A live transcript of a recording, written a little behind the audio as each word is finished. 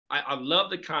I love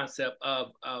the concept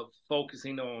of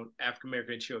focusing on African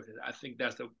American children. I think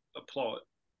that's the applaud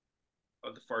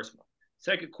of the first one.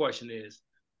 Second question is,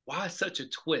 why such a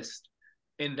twist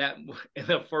in that in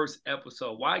the first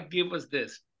episode? Why give us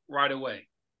this right away?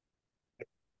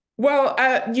 Well,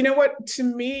 you know what? To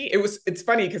me, it's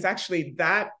funny because actually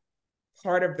that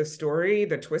part of the story,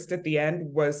 the twist at the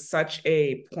end, was such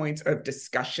a point of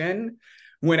discussion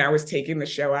when I was taking the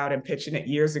show out and pitching it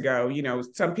years ago. You know,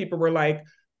 some people were like,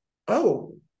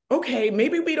 oh, okay,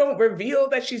 maybe we don't reveal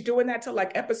that she's doing that till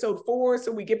like episode 4,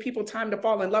 so we give people time to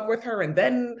fall in love with her, and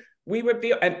then we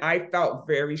reveal. And I felt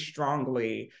very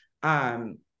strongly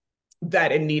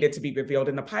that it needed to be revealed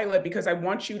in the pilot because I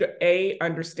want you to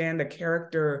understand the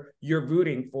character you're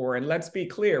rooting for. And let's be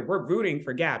clear, we're rooting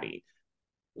for Gabby.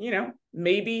 You know,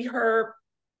 maybe her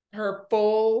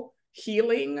full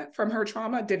healing from her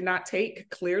trauma did not take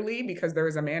clearly because there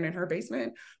is a man in her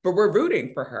basement, but we're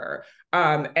rooting for her.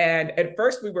 And at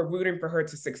first we were rooting for her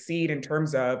to succeed in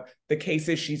terms of the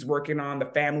cases she's working on, the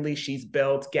family she's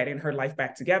built, getting her life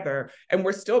back together. And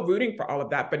we're still rooting for all of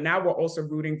that. But now we're also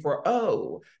rooting for,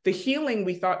 oh, the healing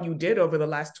we thought you did over the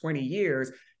last 20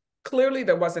 years, clearly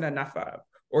there wasn't enough of.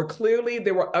 Or clearly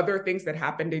there were other things that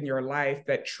happened in your life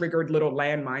that triggered little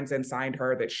landmines inside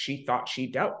her that she thought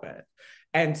she dealt with.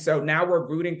 And so now we're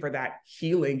rooting for that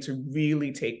healing to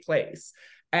really take place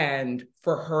and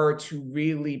for her to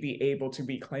really be able to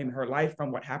reclaim her life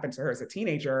from what happened to her as a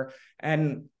teenager.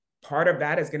 And part of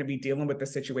that is going to be dealing with the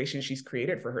situation she's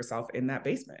created for herself in that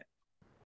basement.